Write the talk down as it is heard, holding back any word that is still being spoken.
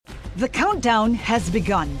The countdown has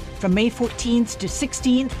begun. From May 14th to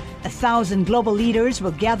 16th, 1,000 global leaders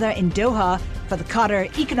will gather in Doha for the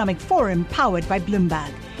Qatar Economic Forum powered by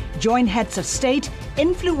Bloomberg. Join heads of state,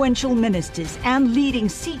 influential ministers, and leading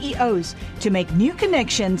CEOs to make new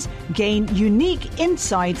connections, gain unique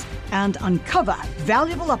insights, and uncover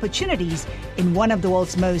valuable opportunities in one of the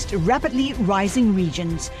world's most rapidly rising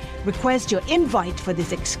regions. Request your invite for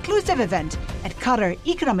this exclusive event at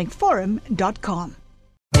QatarEconomicForum.com.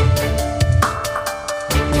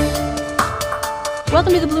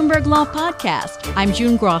 Welcome to the Bloomberg Law Podcast. I'm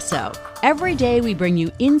June Grosso. Every day we bring you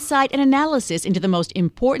insight and analysis into the most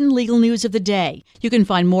important legal news of the day. You can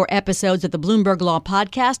find more episodes of the Bloomberg Law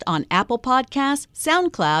Podcast on Apple Podcasts,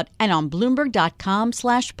 SoundCloud, and on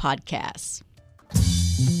Bloomberg.com/podcasts.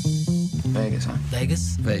 Vegas, huh?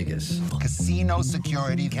 Vegas? Vegas. Casino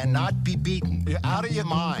security cannot be beaten. You're out of your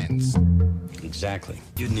minds. Exactly.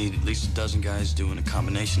 You'd need at least a dozen guys doing a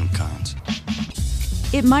combination of cons.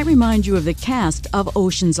 It might remind you of the cast of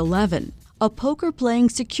Ocean's 11, a poker-playing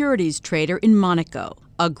securities trader in Monaco,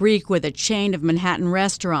 a Greek with a chain of Manhattan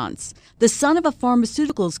restaurants, the son of a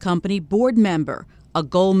pharmaceuticals company board member, a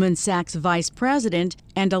Goldman Sachs vice president,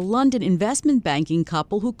 and a London investment banking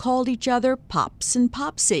couple who called each other Pops and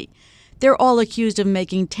Popsy. They're all accused of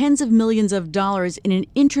making tens of millions of dollars in an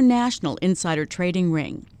international insider trading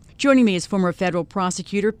ring. Joining me is former federal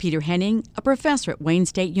prosecutor Peter Henning, a professor at Wayne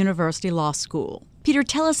State University Law School. Peter,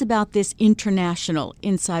 tell us about this international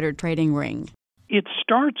insider trading ring. It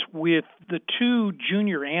starts with the two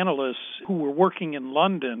junior analysts who were working in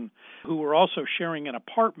London, who were also sharing an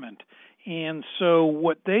apartment. And so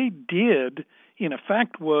what they did, in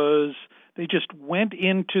effect, was they just went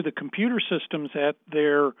into the computer systems at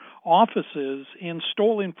their offices and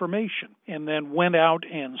stole information and then went out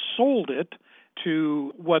and sold it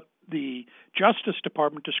to what the Justice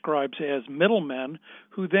Department describes as middlemen,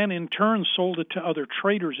 who then in turn sold it to other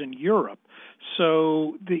traders in Europe.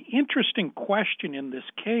 So the interesting question in this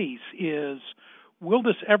case is, will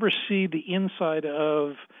this ever see the inside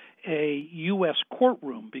of a U.S.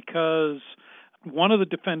 courtroom? Because one of the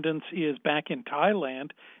defendants is back in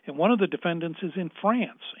Thailand and one of the defendants is in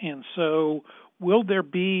France. And so will there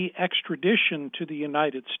be extradition to the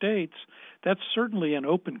United States? That's certainly an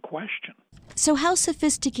open question. So how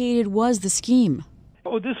sophisticated was the scheme?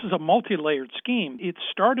 Oh, this is a multi-layered scheme. It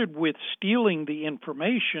started with stealing the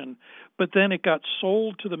information, but then it got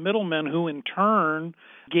sold to the middlemen who in turn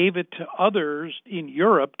gave it to others in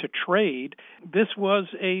Europe to trade. This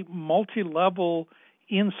was a multi-level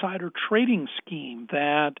insider trading scheme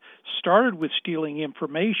that started with stealing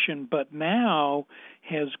information, but now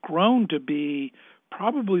has grown to be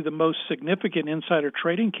probably the most significant insider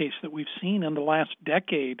trading case that we've seen in the last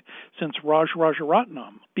decade since Raj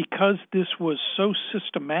Rajaratnam. Because this was so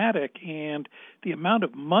systematic and the amount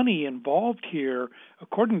of money involved here,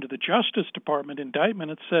 according to the Justice Department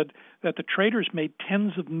indictment, it said that the traders made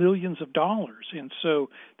tens of millions of dollars. And so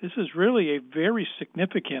this is really a very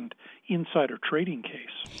significant insider trading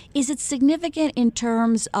case. Is it significant in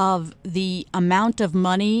terms of the amount of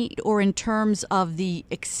money or in terms of the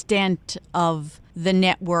extent of the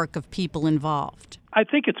network of people involved? I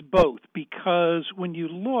think it's both, because when you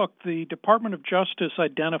look, the Department of Justice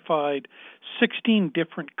identified 16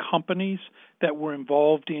 different companies that were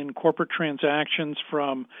involved in corporate transactions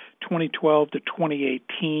from 2012 to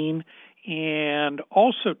 2018. And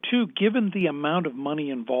also, too, given the amount of money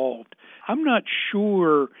involved, I'm not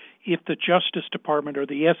sure if the Justice Department or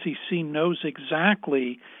the SEC knows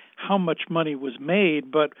exactly how much money was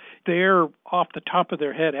made, but their off the top of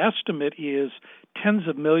their head estimate is tens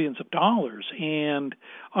of millions of dollars. And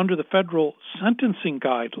under the federal sentencing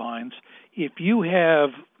guidelines, if you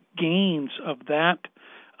have gains of that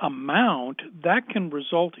amount, that can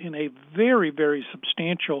result in a very, very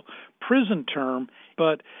substantial prison term.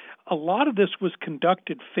 But a lot of this was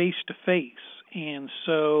conducted face-to-face, and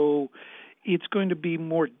so it's going to be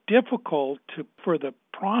more difficult for the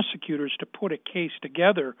prosecutors to put a case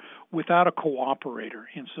together without a cooperator.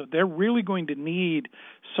 And so they're really going to need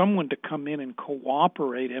someone to come in and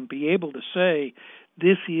cooperate and be able to say,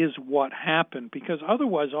 this is what happened, because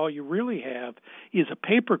otherwise all you really have is a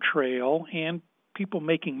paper trail and people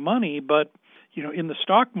making money. But, in the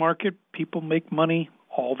stock market, people make money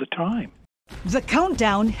all the time. The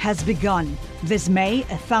countdown has begun. This May,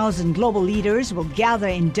 1,000 global leaders will gather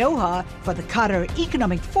in Doha for the Qatar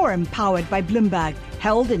Economic Forum powered by Bloomberg,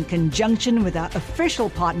 held in conjunction with our official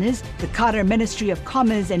partners, the Qatar Ministry of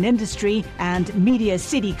Commerce and Industry and Media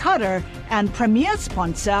City Qatar, and premier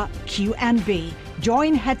sponsor QNB.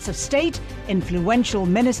 Join heads of state, influential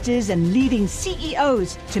ministers, and leading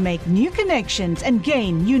CEOs to make new connections and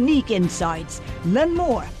gain unique insights. Learn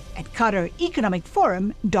more at at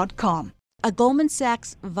QatarEconomicForum.com. A Goldman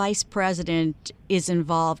Sachs vice president is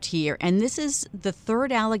involved here, and this is the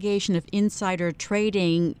third allegation of insider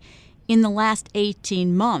trading in the last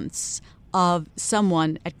 18 months of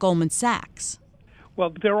someone at Goldman Sachs.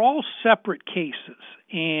 Well, they're all separate cases,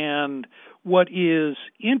 and what is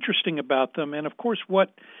interesting about them, and of course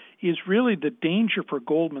what is really the danger for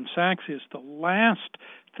Goldman Sachs, is the last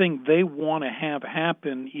thing they want to have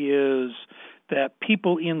happen is that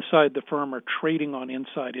people inside the firm are trading on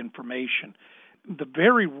inside information. The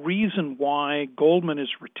very reason why Goldman is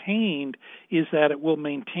retained is that it will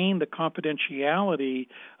maintain the confidentiality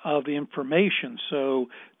of information. So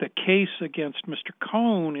the case against Mr.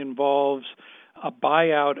 Cohn involves a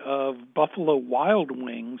buyout of Buffalo Wild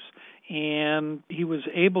Wings, and he was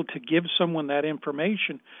able to give someone that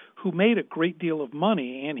information who made a great deal of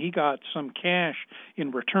money, and he got some cash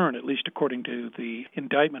in return, at least according to the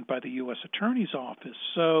indictment by the U.S. Attorney's Office.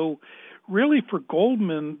 So really for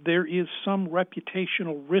Goldman, there is some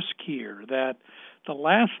reputational risk here that the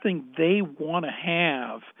last thing they want to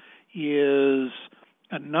have is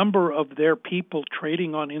a number of their people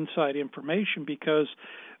trading on inside information, because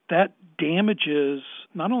that damages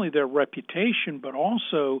not only their reputation, but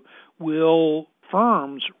also will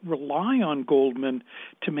firms rely on Goldman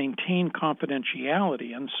to maintain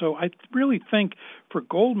confidentiality. And so I really think for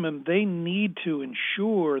Goldman, they need to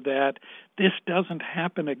ensure that this doesn't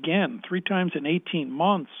happen again. 3 times in 18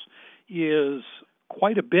 months is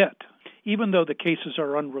quite a bit, even though the cases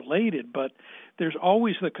are unrelated. But there's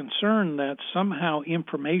always the concern that somehow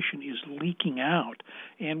information is leaking out.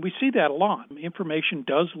 And we see that a lot. Information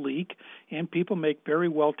does leak, and people make very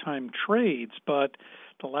well-timed trades. But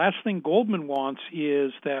the last thing Goldman wants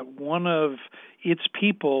is that one of its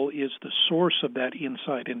people is the source of that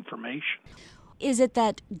inside information. Is it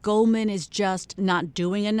that Goldman is just not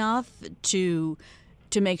doing enough to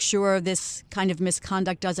make sure this kind of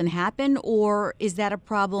misconduct doesn't happen, or is that a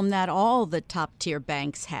problem that all the top-tier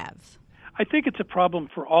banks have? I think it's a problem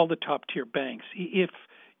for all the top-tier banks. If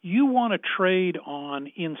you want to trade on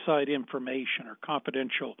inside information or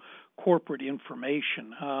confidential corporate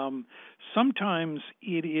information, sometimes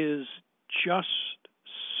it is just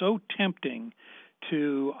so tempting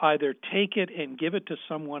to either take it and give it to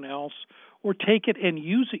someone else or take it and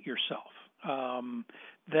use it yourself.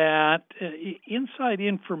 That inside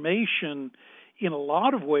information in a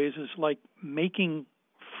lot of ways is like making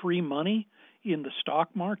free money in the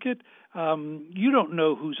stock market. You don't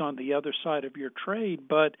know who's on the other side of your trade,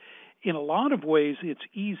 but in a lot of ways it's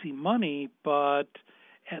easy money. But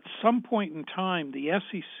at some point in time, the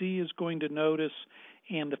SEC is going to notice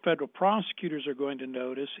and the federal prosecutors are going to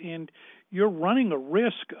notice, and you're running a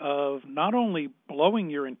risk of not only blowing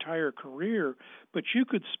your entire career, but you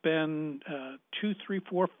could spend 2, 3,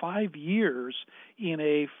 4, 5 years in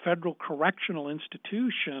a federal correctional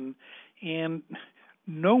institution, and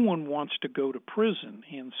no one wants to go to prison.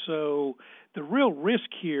 And so the real risk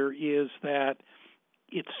here is that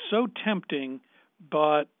it's so tempting,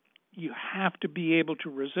 but you have to be able to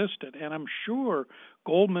resist it. And I'm sure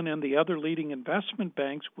Goldman and the other leading investment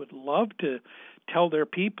banks would love to tell their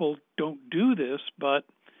people, don't do this, but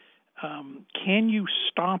can you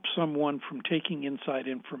stop someone from taking inside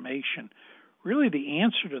information? Really, the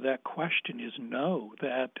answer to that question is no,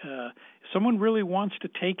 that if someone really wants to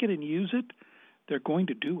take it and use it, they're going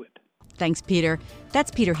to do it. Thanks, Peter. That's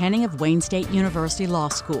Peter Henning of Wayne State University Law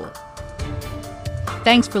School.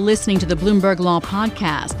 Thanks for listening to the Bloomberg Law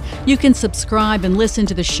Podcast. You can subscribe and listen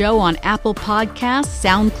to the show on Apple Podcasts,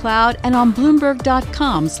 SoundCloud, and on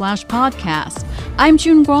Bloomberg.com/podcast. I'm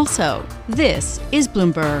June Grosso. This is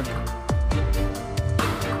Bloomberg.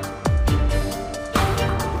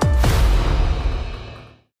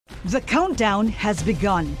 The countdown has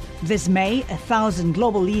begun. This May, 1,000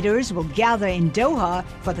 global leaders will gather in Doha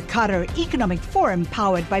for the Qatar Economic Forum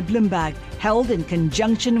powered by Bloomberg, held in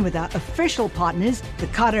conjunction with our official partners, the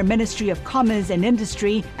Qatar Ministry of Commerce and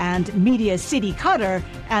Industry and Media City Qatar,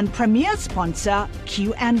 and premier sponsor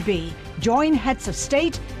QNB. Join heads of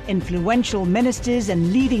state, influential ministers,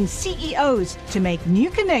 and leading CEOs to make new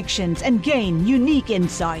connections and gain unique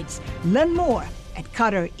insights. Learn more at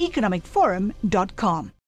QatarEconomicForum.com.